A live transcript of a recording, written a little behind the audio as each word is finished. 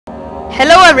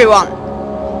Hello everyone!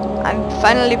 I'm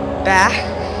finally back.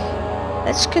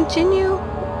 Let's continue.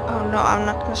 Oh no, I'm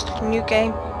not gonna start a new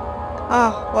game.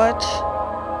 Oh, what?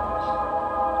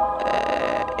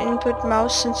 Input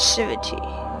mouse sensitivity.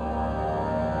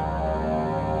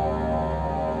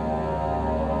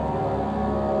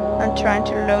 I'm trying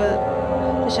to load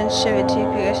the sensitivity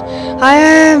because I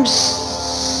am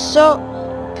so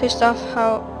pissed off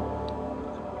how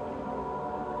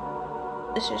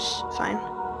this is fine.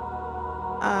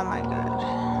 Oh my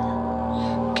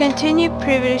god. Continue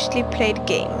previously played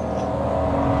game.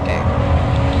 Okay.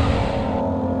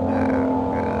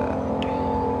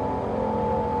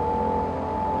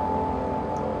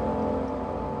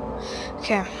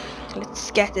 Okay, let's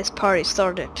get this party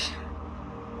started.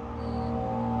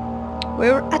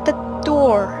 We're at the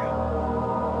door.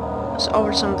 It's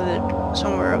over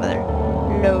somewhere over there.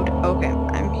 Load. Okay,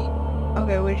 I'm here.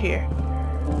 Okay, we're here.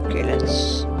 Okay,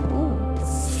 let's. Ooh.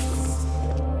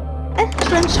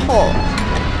 Entrance hall.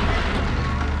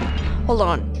 Hold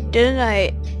on. Didn't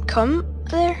I come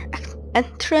there?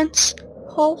 Entrance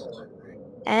hall.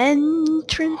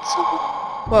 Entrance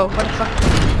hall. Whoa! What the fuck?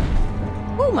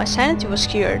 Oh, my sanity was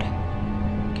cured.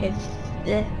 Okay,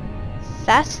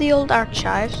 that's the old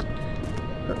archives.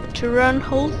 To run,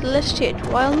 hold the left hit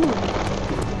while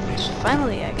moving. So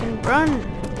finally, I can run.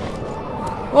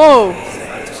 Whoa!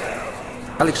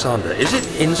 Alexander, is it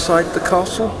inside the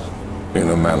castle? In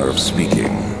a manner of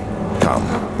speaking. Come,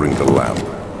 bring the lamp.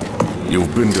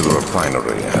 You've been to the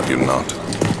refinery, have you not?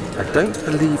 I don't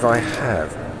believe I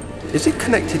have. Is it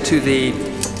connected to the...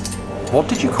 what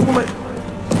did you call it?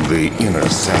 The inner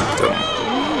sanctum.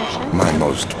 My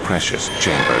most precious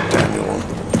chamber, Daniel.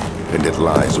 And it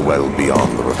lies well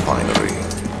beyond the refinery.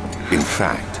 In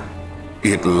fact,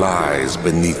 it lies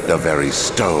beneath the very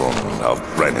stone of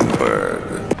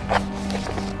Brennenburg.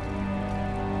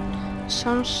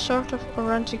 Some sort of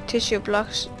orangic tissue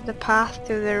blocks the path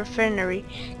to the refinery.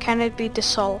 Can it be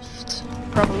dissolved?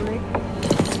 Probably.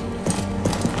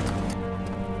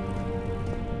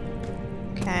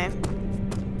 Okay.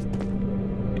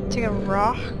 Take a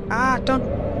rock. Ah, don't...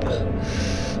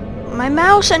 My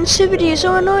mouse sensitivity is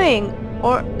so annoying.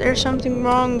 Or there's something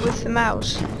wrong with the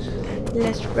mouse.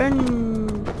 Let's run.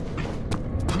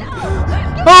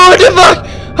 Oh, what the fuck!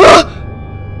 Ah!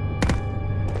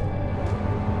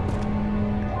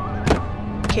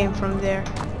 Came from there.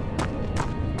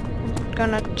 I'm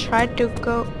gonna try to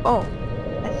go. Oh,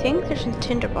 I think there's a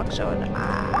tinderbox over there.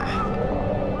 Ah,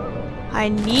 I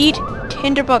need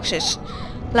tinderboxes.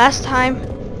 Last time,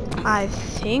 I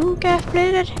think I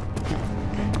played it.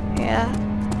 Yeah.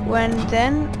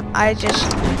 Then I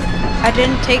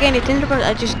didn't take any tinderboxes.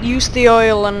 I just used the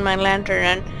oil on my lantern,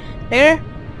 and later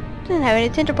didn't have any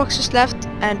tinderboxes left.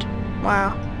 And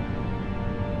wow,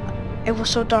 it was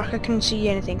so dark I couldn't see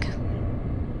anything.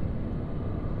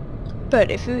 But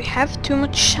if you have too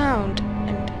much sound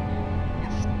and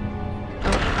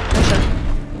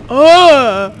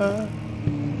oh,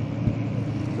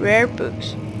 rare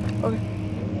books. Okay.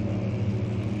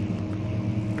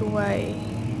 Do I?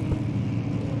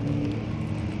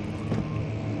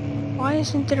 Why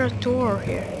isn't there a door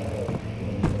here?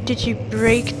 Did you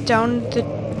break down the?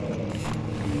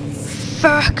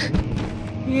 Fuck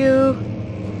you,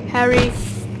 Harry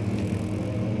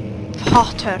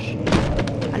Potter.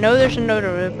 I know there's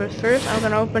another room, but first I'm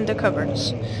gonna open the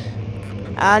cupboards.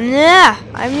 Nah!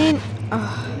 I mean...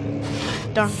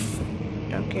 Don't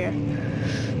care.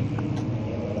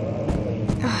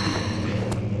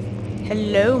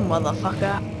 Hello,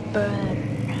 motherfucker. Burn.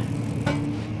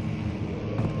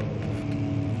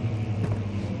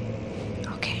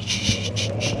 Okay,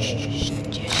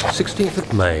 16th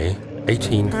of May,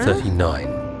 1839.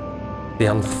 The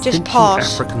unflinching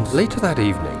Africans... Later that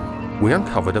evening, we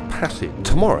uncovered a passage.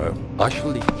 Tomorrow, I shall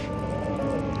leave.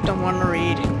 Don't want to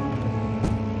read.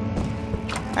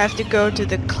 I have to go to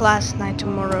the class night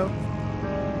tomorrow.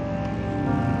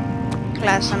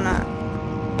 Class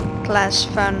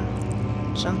fun.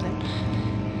 Something.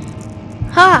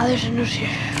 Ah, there's a note here.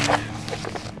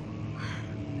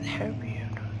 There we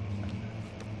go.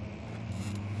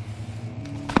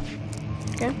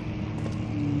 Okay.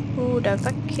 Who the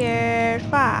fuck cares?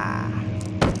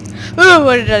 Oh,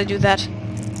 why did I do that?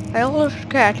 I always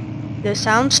forget. The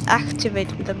sounds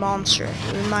activate with the monster.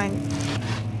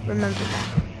 Remember that.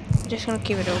 I'm just gonna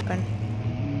keep it open.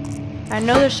 I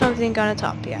know there's something on the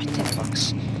top. Yeah,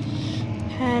 tinderbox.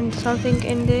 And something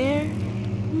in there?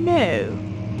 No.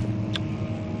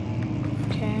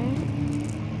 Okay.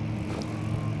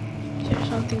 Is there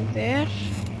something there?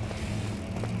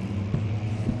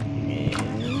 No.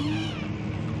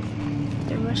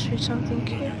 There must be something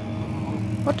here.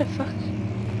 What the fuck?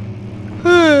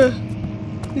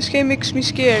 This game makes me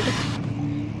scared.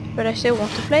 But I still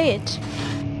want to play it.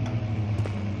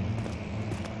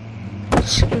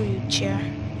 Screw you, chair.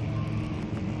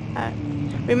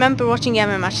 Remember watching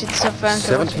Match? It's so fun.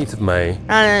 17th of May.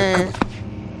 I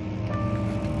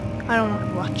don't want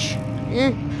to watch.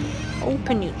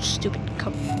 Open, you stupid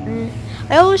cupboard.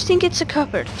 I always think it's a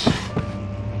cupboard.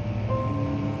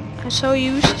 I'm so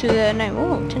used to the name.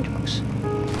 Oh, tinderbox.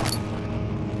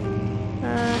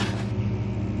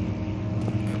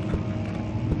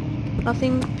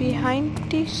 Nothing behind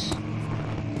these?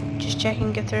 Just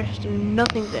checking if there's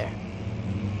nothing there.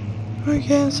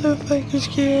 Okay, I'm so fucking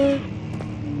scared.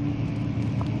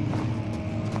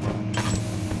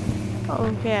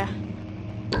 Oh yeah.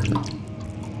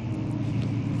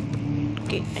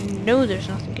 Okay, I know there's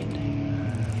nothing in there.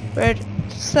 Red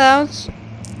sounds.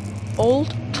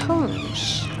 Old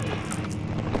tones.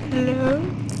 Hello?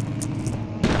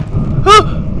 Oh!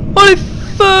 Holy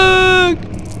fuck!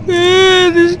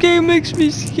 This game makes me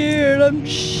scared. I'm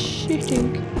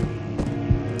shitting.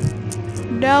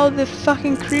 Now the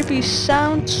fucking creepy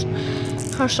sounds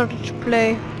are starting to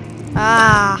play.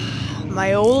 Ah,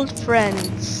 my old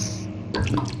friends.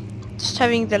 Just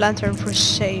having the lantern for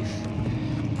safe.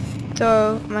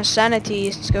 Though my sanity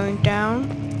is going down,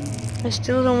 I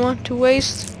still don't want to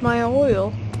waste my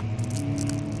oil.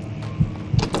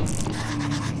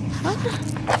 Huh?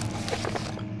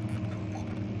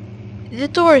 The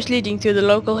doors leading to the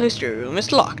local history room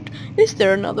is locked. Is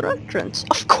there another entrance?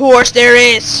 Of course there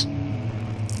is!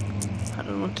 I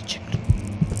don't want to check.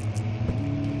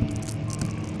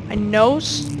 I know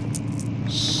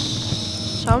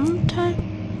sometime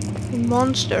a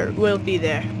monster will be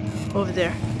there. Over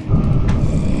there.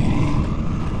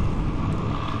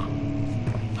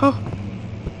 Oh!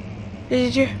 Is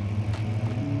it here?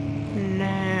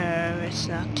 No, it's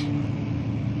not.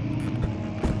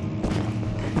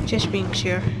 Just being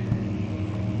sure.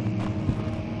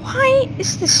 Why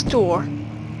is this door?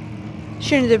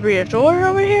 Shouldn't there be a door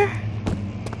over here?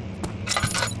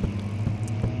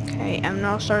 Okay, I'm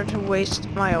now starting to waste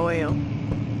my oil.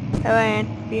 Have I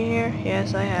been here?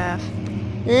 Yes, I have.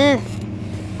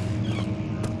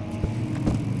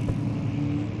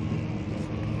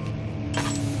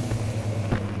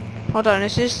 Hold on,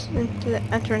 is this into the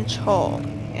entrance hall?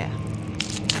 Yeah.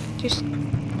 Just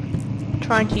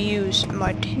trying to use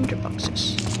my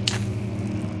tinderboxes.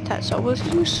 That's always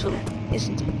useful,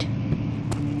 isn't it?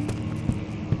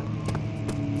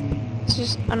 This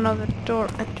is another door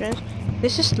entrance.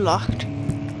 This is locked.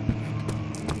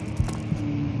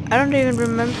 I don't even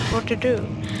remember what to do.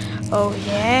 Oh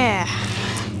yeah.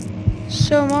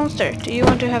 So monster, do you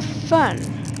want to have fun?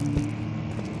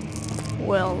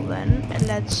 Well then,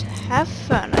 let's have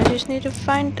fun. I just need to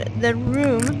find the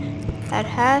room that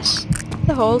has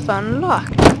the whole fun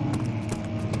locked.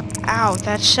 Ow,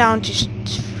 that sound just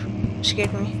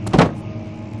scared me.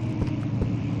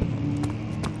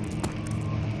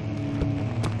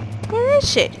 Where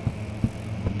is it?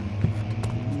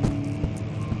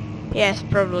 Yeah, it's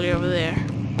probably over there.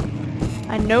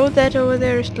 I know that over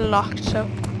there is locked, so...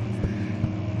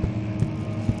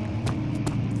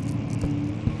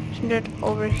 Isn't it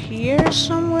over here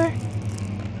somewhere?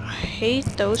 I hate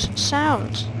those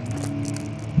sounds.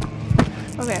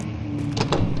 Okay.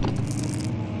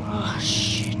 Oh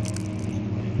shit.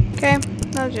 Okay,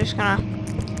 I'm just gonna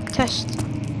test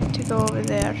to go over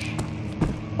there.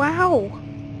 Wow!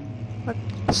 My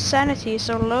sanity is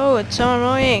so low, it's so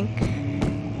annoying.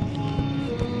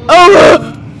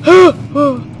 Oh!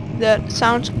 That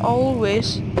sounds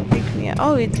always freak me out.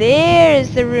 Oh, there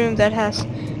is the room that has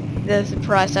the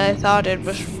surprise. I thought it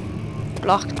was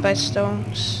blocked by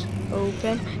stones.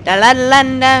 Open. Da la la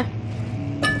la.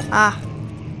 Ah,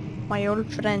 my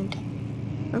old friend.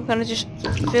 I'm gonna just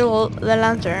fill the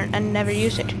lantern and never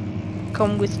use it.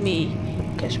 Come with me,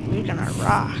 because we're gonna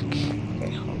rock.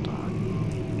 Okay, hold on.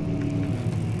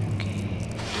 Okay.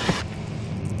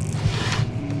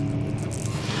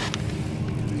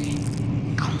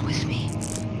 Come with me.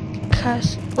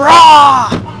 Cause raw.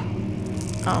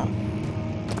 Oh.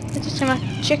 I'm just gonna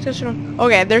check this room.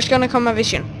 Okay, there's gonna come a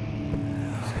vision.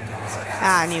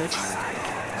 Ah, I knew it.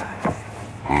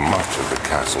 Much of the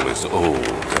castle is old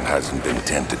and hasn't been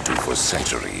tended to for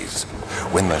centuries.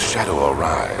 When the shadow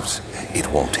arrives, it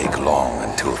won't take long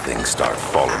until things start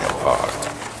falling apart.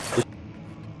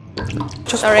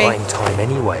 Just buying time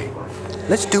anyway.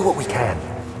 Let's do what we can.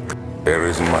 There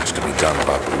isn't much to be done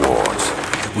about the walls.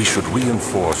 We should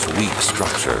reinforce weak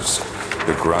structures.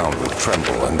 The ground will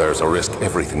tremble and there's a risk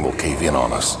everything will cave in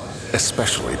on us,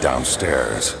 especially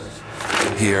downstairs.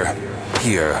 Here,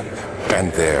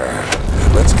 and there.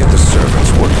 Let's get the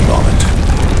servants working on it.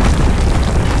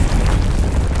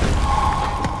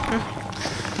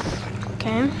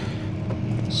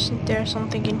 there's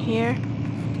something in here.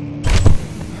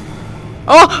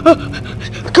 Oh!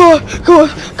 Go on! Go on!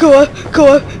 Go on! Go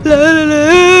on! La, la, la.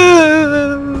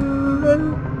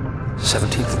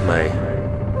 17th of May,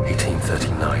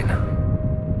 1839.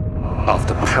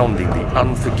 After pounding the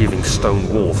unforgiving stone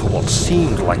wall for what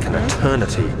seemed like an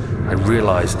eternity, I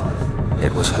realized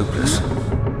it was hopeless.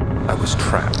 I was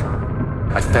trapped.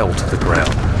 I fell to the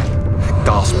ground,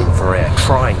 gasping for air,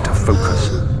 trying to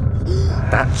focus.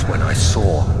 That's when I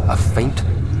saw a faint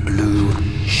blue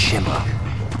shimmer.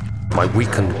 My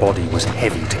weakened body was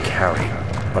heavy to carry,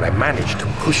 but I managed to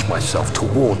push myself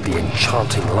toward the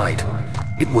enchanting light.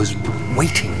 It was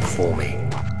waiting for me.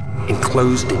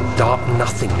 Enclosed in dark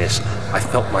nothingness, I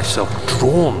felt myself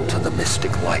drawn to the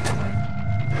mystic light.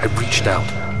 I reached out,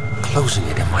 closing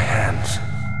it in my hands.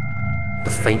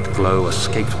 The faint glow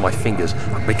escaped my fingers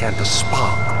and began to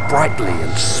spark brightly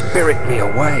and spirit me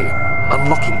away,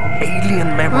 unlocking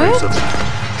alien memories of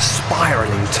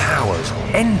spiraling towers,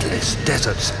 endless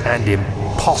deserts, and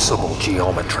impossible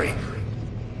geometry.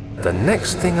 The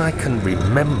next thing I can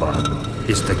remember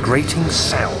is the grating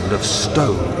sound of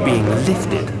stone being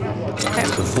lifted,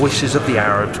 the voices of the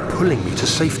Arabs pulling me to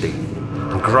safety,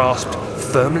 and grasped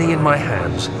firmly in my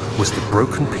hands was the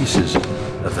broken pieces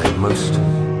of a most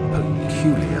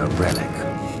peculiar relic.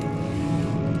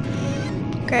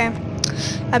 Okay,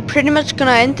 I'm pretty much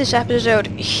gonna end this episode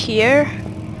here.